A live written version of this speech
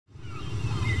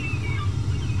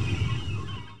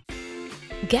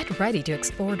Get ready to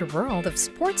explore the world of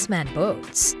Sportsman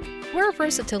Boats, where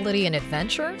versatility and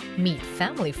adventure meet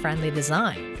family-friendly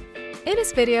design. In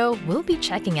this video, we'll be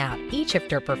checking out each of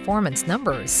their performance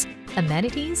numbers,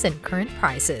 amenities, and current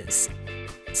prices.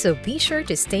 So be sure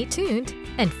to stay tuned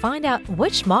and find out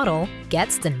which model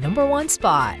gets the #1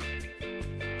 spot.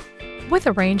 With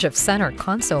a range of center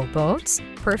console boats,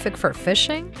 perfect for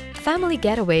fishing, family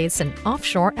getaways, and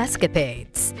offshore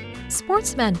escapades,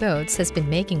 Sportsman Boats has been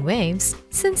making waves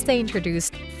since they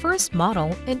introduced first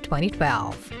model in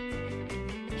 2012.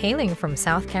 Hailing from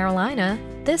South Carolina,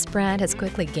 this brand has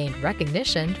quickly gained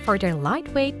recognition for their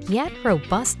lightweight yet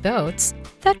robust boats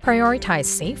that prioritize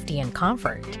safety and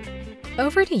comfort.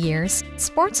 Over the years,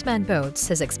 Sportsman Boats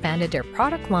has expanded their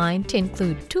product line to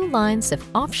include 2 lines of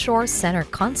offshore center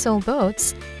console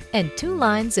boats and 2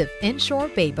 lines of inshore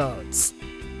bay boats.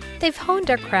 They've honed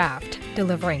their craft,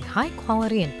 delivering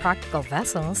high-quality and practical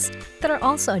vessels that are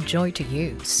also a joy to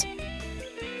use.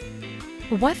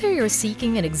 Whether you're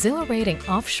seeking an exhilarating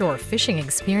offshore fishing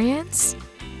experience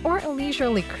or a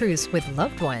leisurely cruise with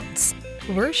loved ones,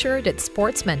 we're sure that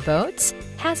Sportsman Boats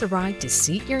has a ride to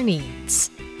suit your needs.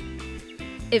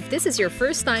 If this is your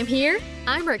first time here,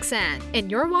 I'm Roxanne, and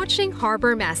you're watching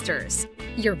Harbour Masters,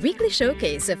 your weekly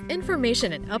showcase of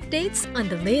information and updates on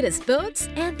the latest boats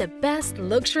and the best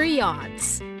luxury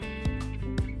yachts.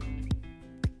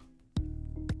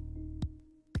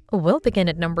 We'll begin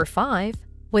at number 5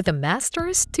 with the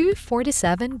Masters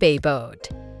 247 Bay Boat,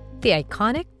 the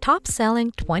iconic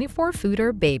top-selling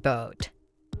 24-footer bay boat.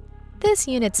 This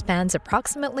unit spans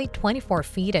approximately 24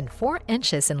 feet and 4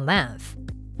 inches in length,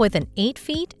 with an 8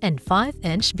 feet and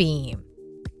 5-inch beam.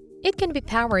 It can be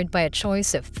powered by a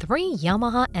choice of 3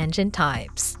 Yamaha engine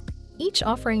types, each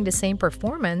offering the same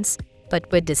performance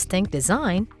but with distinct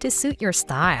design to suit your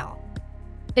style.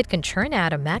 It can churn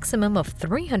out a maximum of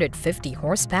 350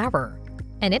 horsepower,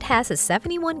 and it has a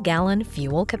 71-gallon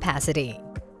fuel capacity.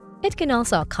 It can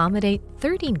also accommodate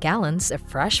 13 gallons of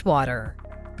fresh water.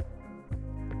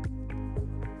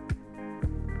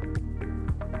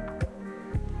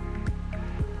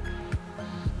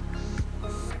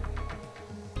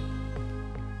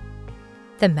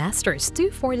 The Masters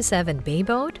 247 Bay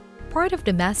Boat, part of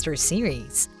the Masters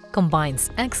series, combines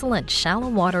excellent shallow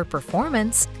water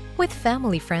performance with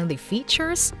family-friendly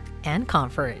features and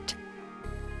comfort.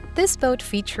 This boat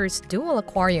features dual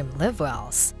aquarium live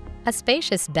wells, a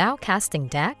spacious bow casting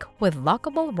deck with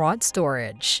lockable rod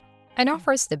storage, and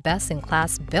offers the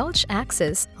best-in-class bilge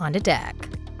access on the deck.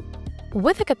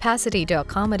 With a capacity to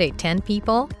accommodate 10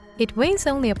 people, it weighs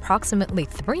only approximately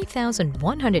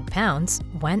 3,100 pounds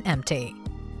when empty.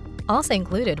 Also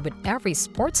included with every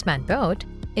Sportsman boat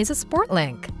is a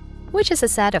SportLink, which is a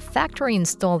set of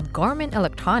factory-installed Garmin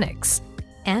electronics,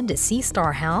 and the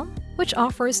Seastar helm, which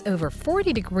offers over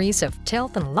 40 degrees of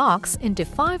tilt and locks into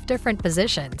 5 different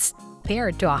positions,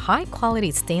 paired to a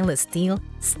high-quality stainless steel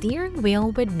steering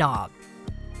wheel with knob.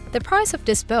 The price of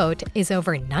this boat is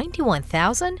over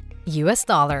 $91,000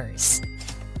 US.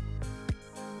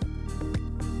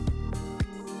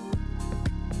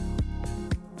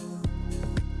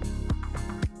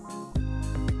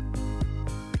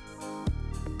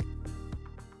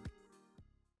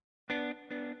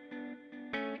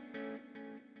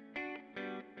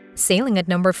 Sailing at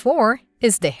number 4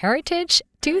 is the Heritage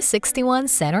 261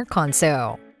 Center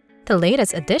Console, the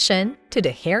latest addition to the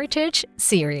Heritage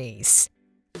series.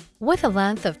 With a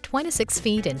length of 26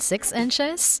 feet and 6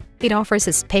 inches, it offers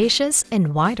a spacious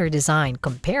and wider design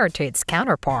compared to its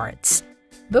counterparts,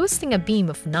 boasting a beam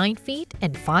of 9 feet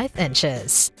and 5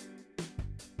 inches.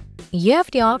 You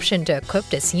have the option to equip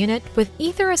this unit with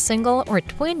either a single or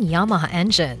twin Yamaha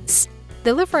engines,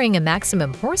 delivering a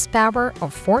maximum horsepower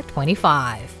of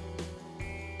 425.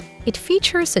 It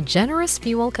features a generous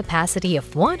fuel capacity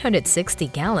of 160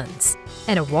 gallons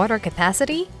and a water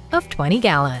capacity of 20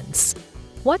 gallons.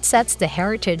 What sets the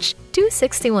Heritage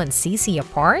 261cc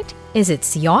apart is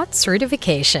its yacht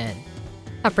certification,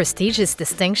 a prestigious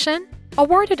distinction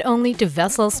awarded only to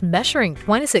vessels measuring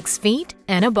 26 feet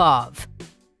and above.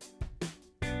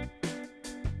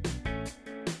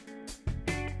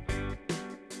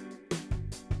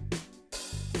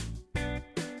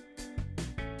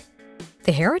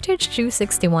 The Heritage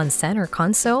 261 Center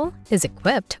Console is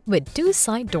equipped with 2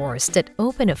 side doors that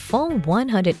open a full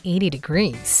 180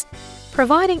 degrees,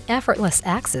 providing effortless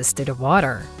access to the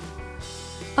water.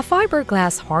 A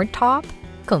fiberglass hardtop,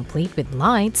 complete with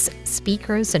lights,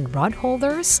 speakers, and rod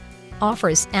holders,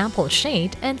 offers ample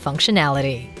shade and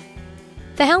functionality.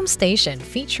 The helm station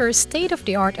features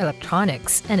state-of-the-art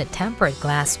electronics and a tempered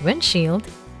glass windshield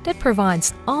that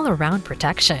provides all-around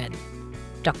protection.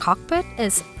 The cockpit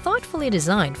is thoughtfully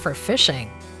designed for fishing,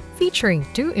 featuring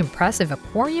 2 impressive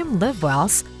aquarium live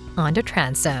wells on the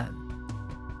transom.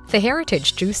 The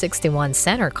Heritage 261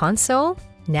 center console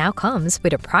now comes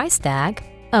with a price tag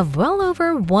of well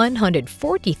over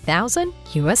 $140,000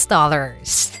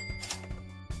 US.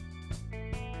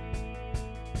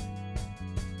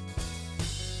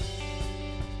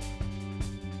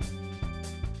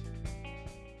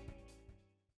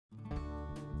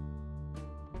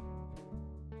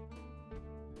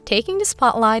 Taking the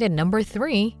spotlight at number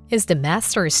 3 is the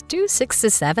Masters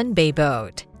 267 Bay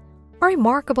Boat, a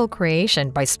remarkable creation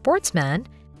by Sportsman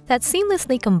that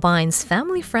seamlessly combines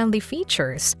family-friendly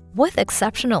features with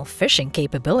exceptional fishing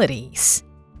capabilities.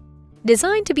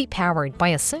 Designed to be powered by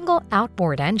a single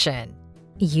outboard engine,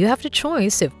 you have the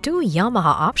choice of 2 Yamaha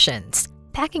options,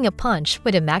 packing a punch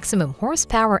with a maximum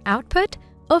horsepower output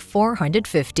of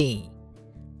 450.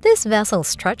 This vessel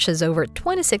stretches over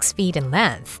 26 feet in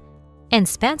length and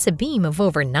spans a beam of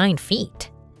over 9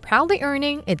 feet, proudly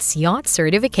earning its yacht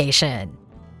certification.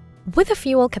 With a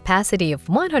fuel capacity of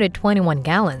 121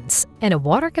 gallons and a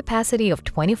water capacity of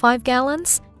 25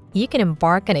 gallons, you can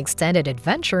embark on extended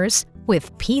adventures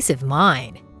with peace of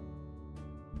mind.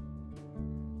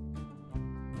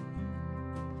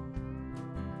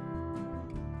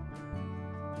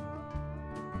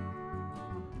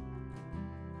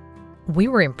 We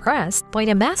were impressed by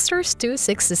the Masters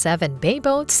 267 Bay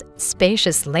Boat's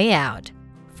spacious layout,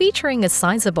 featuring a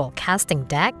sizable casting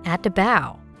deck at the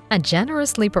bow, a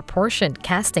generously proportioned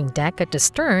casting deck at the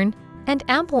stern, and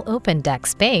ample open deck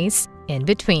space in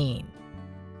between.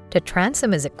 The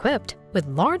transom is equipped with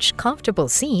large, comfortable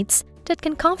seats that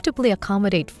can comfortably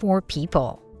accommodate 4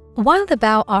 people, while the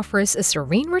bow offers a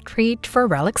serene retreat for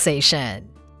relaxation.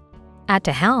 At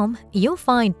the helm, you'll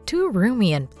find 2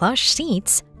 roomy and plush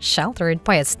seats sheltered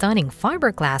by a stunning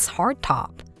fiberglass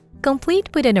hardtop, complete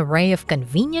with an array of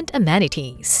convenient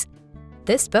amenities.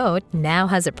 This boat now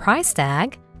has a price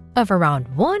tag of around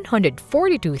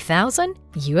 $142,000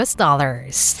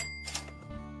 US.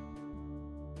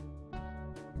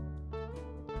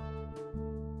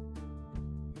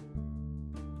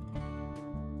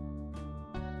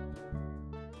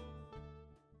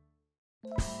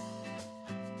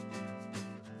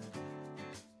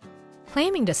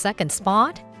 Claiming the second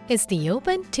spot is the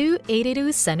Open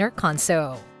 282 center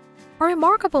console, a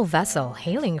remarkable vessel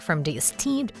hailing from the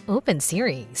esteemed Open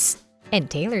series and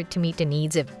tailored to meet the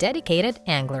needs of dedicated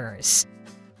anglers.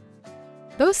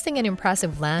 Boasting an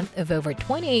impressive length of over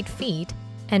 28 feet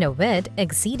and a width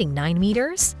exceeding 9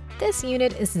 meters, this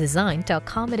unit is designed to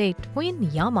accommodate twin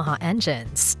Yamaha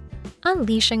engines,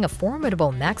 unleashing a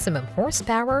formidable maximum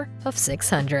horsepower of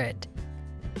 600.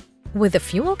 With a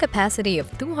fuel capacity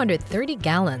of 230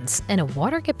 gallons and a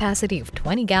water capacity of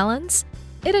 20 gallons,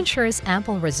 it ensures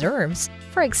ample reserves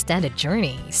for extended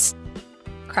journeys.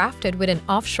 Crafted with an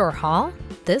offshore hull,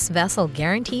 this vessel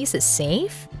guarantees a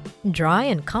safe, dry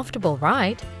and comfortable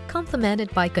ride,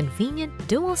 complemented by convenient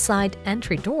dual-side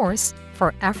entry doors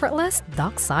for effortless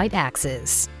dockside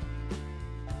access.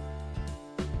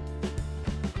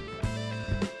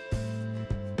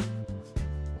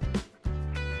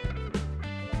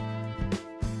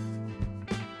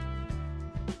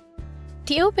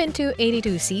 The Open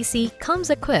 282cc comes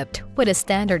equipped with a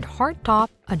standard hardtop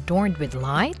adorned with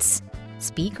lights,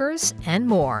 speakers, and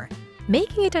more,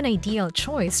 making it an ideal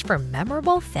choice for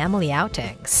memorable family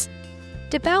outings.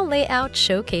 The bow layout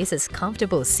showcases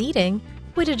comfortable seating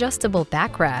with adjustable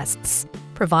backrests,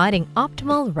 providing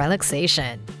optimal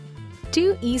relaxation.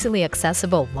 2 easily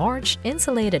accessible large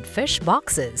insulated fish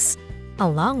boxes,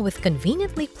 along with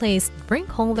conveniently placed drink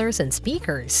holders and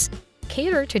speakers,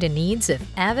 cater to the needs of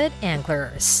avid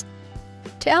anglers.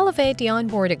 To elevate the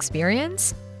onboard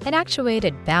experience, an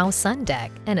actuated bow sun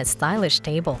deck and a stylish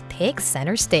table take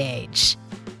center stage.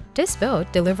 This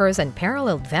boat delivers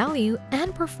unparalleled value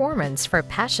and performance for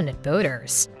passionate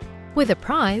boaters, with a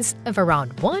price of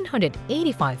around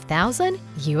 $185,000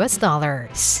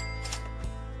 US.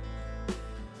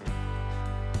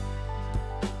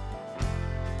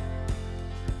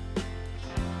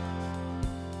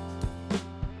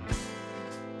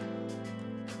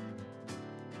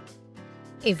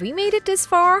 If we made it this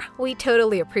far, we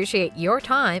totally appreciate your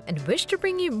time and wish to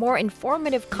bring you more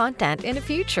informative content in the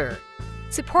future.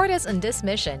 Support us on this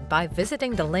mission by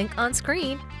visiting the link on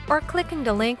screen or clicking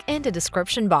the link in the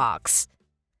description box.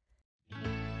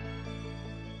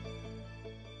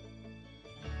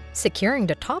 Securing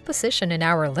the top position in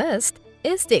our list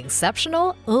is the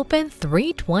exceptional Open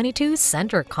 322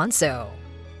 center console.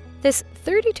 This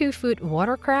 32-foot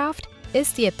watercraft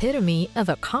is the epitome of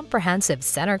a comprehensive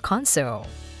center console.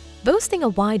 boasting a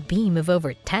wide beam of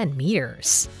over 10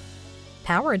 meters.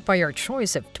 Powered by your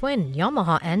choice of twin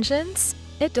Yamaha engines,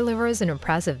 it delivers an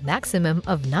impressive maximum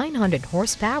of 900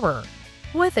 horsepower,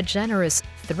 with a generous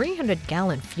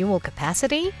 300-gallon fuel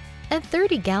capacity and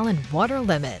 30-gallon water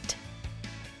limit.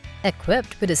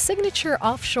 Equipped with a signature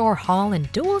offshore hull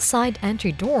and dual-side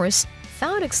entry doors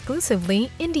found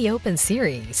exclusively in the Open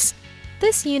series,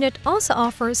 this unit also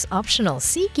offers optional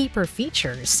Seakeeper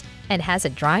features and has a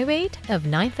dry weight of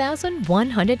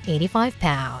 9,185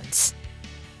 pounds.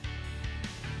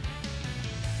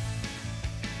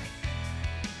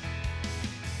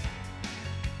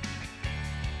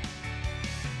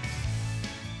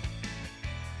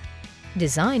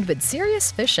 Designed with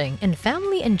serious fishing and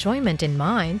family enjoyment in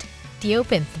mind, the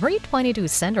Open 322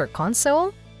 center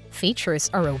console features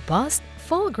a robust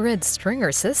full-grid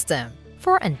stringer system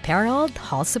for unparalleled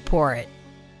hull support.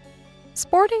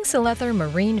 Sporting leather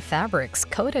marine fabrics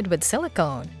coated with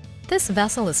silicone, this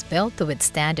vessel is built to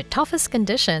withstand the toughest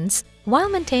conditions while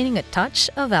maintaining a touch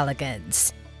of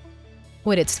elegance.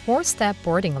 With its 4-step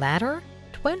boarding ladder,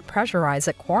 twin pressurized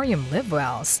aquarium live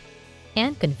wells,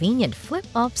 and convenient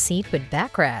flip-up seat with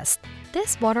backrest,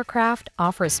 this watercraft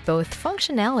offers both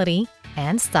functionality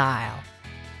and style.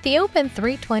 The Open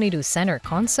 322 center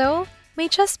console may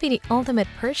just be the ultimate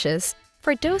purchase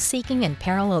for those seeking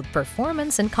unparalleled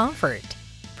performance and comfort,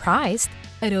 priced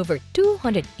at over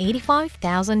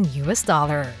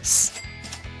 $285,000.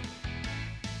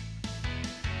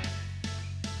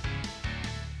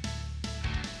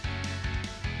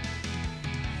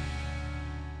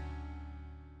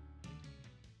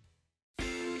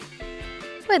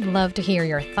 We'd love to hear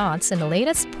your thoughts on the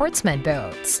latest Sportsman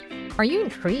boats. Are you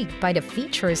intrigued by the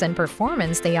features and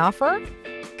performance they offer?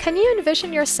 Can you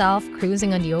envision yourself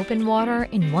cruising on the open water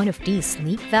in one of these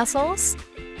sleek vessels?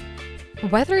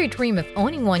 Whether you dream of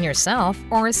owning one yourself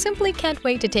or simply can't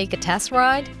wait to take a test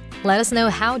ride, let us know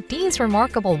how these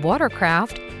remarkable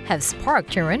watercraft have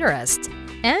sparked your interest.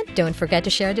 And don't forget to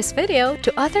share this video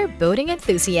to other boating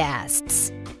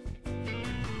enthusiasts.